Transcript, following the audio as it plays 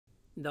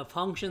the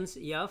functions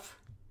f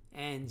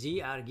and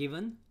g are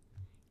given.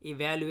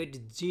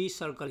 Evaluate g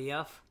circle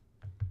f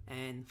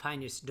and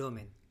find its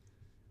domain.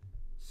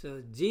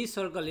 So g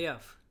circle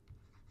f,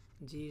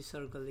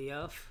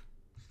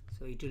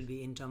 so it will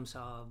be in terms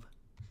of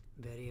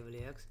variable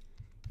x,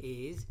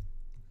 is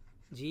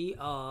g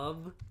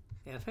of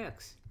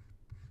fx.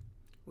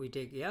 We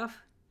take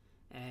f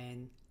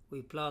and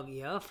we plug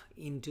f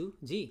into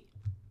g.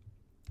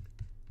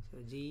 So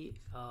g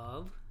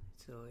of,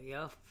 so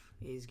f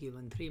is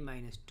given 3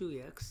 minus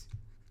 2x.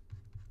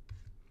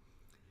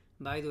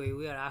 By the way,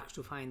 we are asked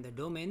to find the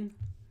domain,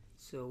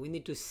 so we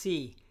need to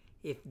see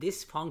if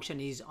this function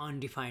is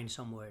undefined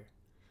somewhere.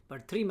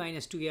 But 3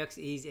 minus 2x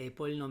is a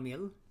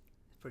polynomial,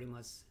 pretty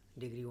much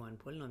degree 1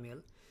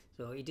 polynomial,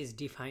 so it is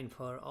defined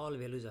for all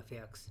values of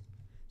x,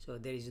 so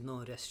there is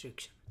no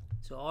restriction.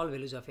 So all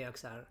values of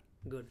x are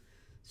good,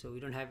 so we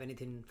don't have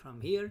anything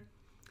from here.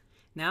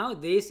 Now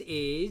this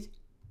is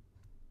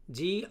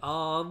g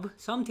of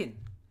something,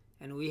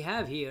 and we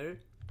have here,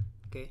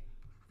 okay,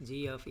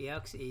 g of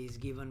x is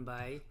given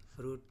by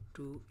root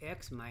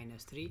 2x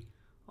minus 3.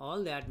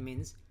 All that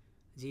means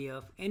g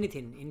of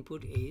anything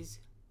input is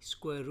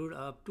square root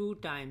of 2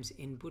 times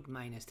input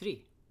minus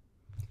 3,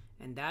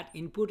 and that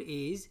input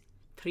is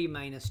 3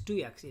 minus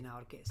 2x in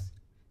our case.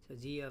 So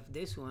g of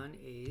this one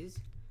is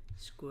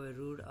square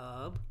root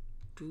of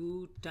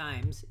 2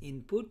 times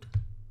input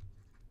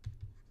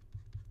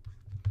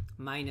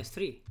minus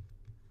 3.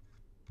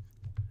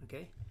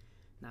 Okay,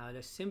 now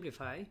let's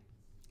simplify.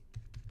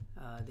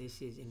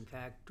 This is in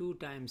fact 2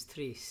 times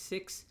 3,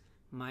 6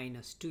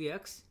 minus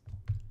 2x,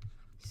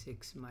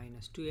 6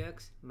 minus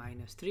 2x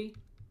minus 3.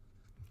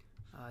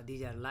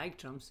 These are like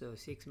terms, so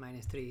 6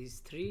 minus 3 is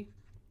 3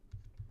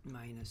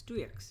 minus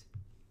 2x.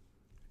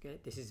 Okay,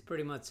 this is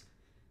pretty much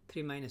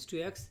 3 minus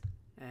 2x,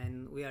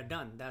 and we are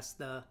done. That's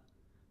the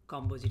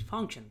composite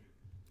function.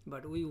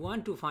 But we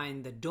want to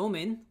find the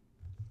domain.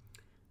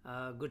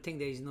 Good thing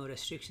there is no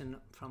restriction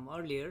from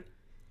earlier.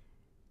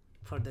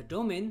 For the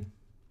domain,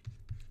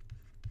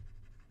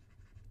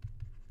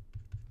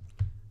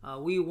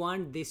 we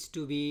want this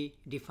to be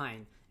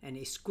defined, and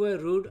a square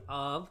root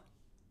of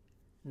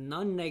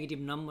non-negative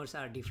numbers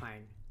are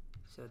defined.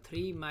 So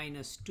 3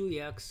 minus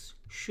 2x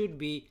should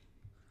be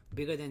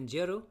bigger than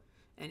 0,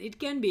 and it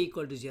can be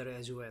equal to 0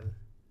 as well,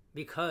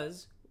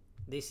 because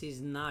this is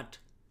not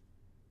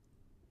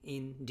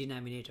in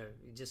denominator.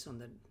 It's just on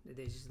the,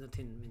 there is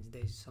nothing, means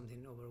there is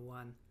something over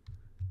 1.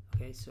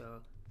 Okay,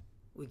 so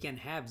we can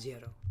have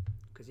 0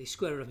 because the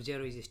square root of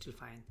 0 is still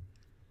fine.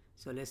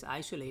 So let's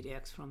isolate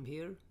x from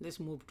here. Let's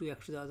move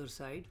 2x to the other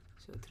side.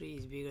 So 3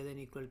 is bigger than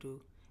equal to,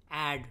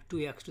 add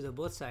 2x to the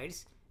both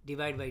sides,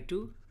 divide by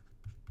 2.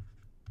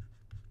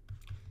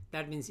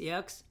 That means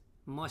x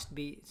must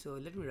be, so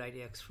let me write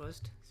x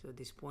first. So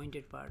this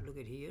pointed part, look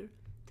at here,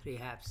 3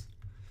 halves.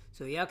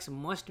 So x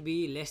must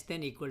be less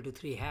than equal to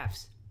 3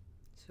 halves.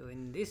 So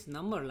in this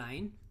number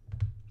line,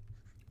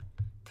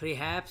 3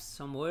 halves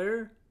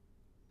somewhere,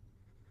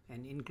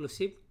 and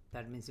inclusive,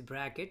 that means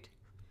bracket,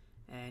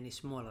 and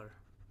smaller.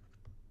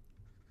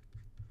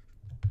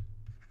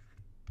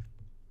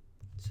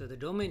 So the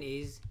domain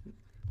is,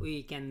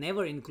 we can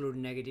never include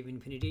negative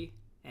infinity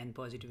and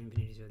positive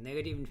infinity. So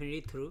negative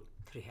infinity through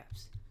 3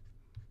 halves.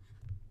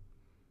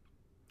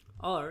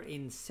 Or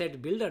in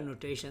set builder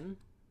notation,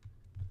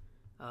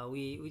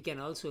 we can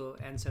also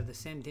answer the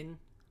same thing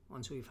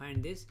once we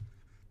find this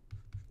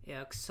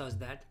x such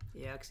that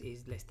x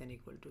is less than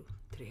equal to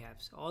 3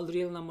 halves. All the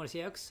real numbers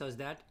x such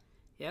that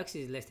x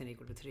is less than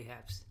equal to 3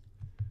 halves.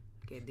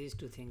 Okay, these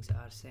two things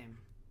are same.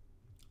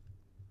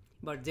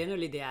 But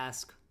generally they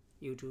ask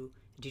you to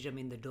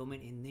determine the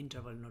domain in the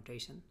interval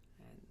notation,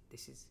 and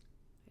this is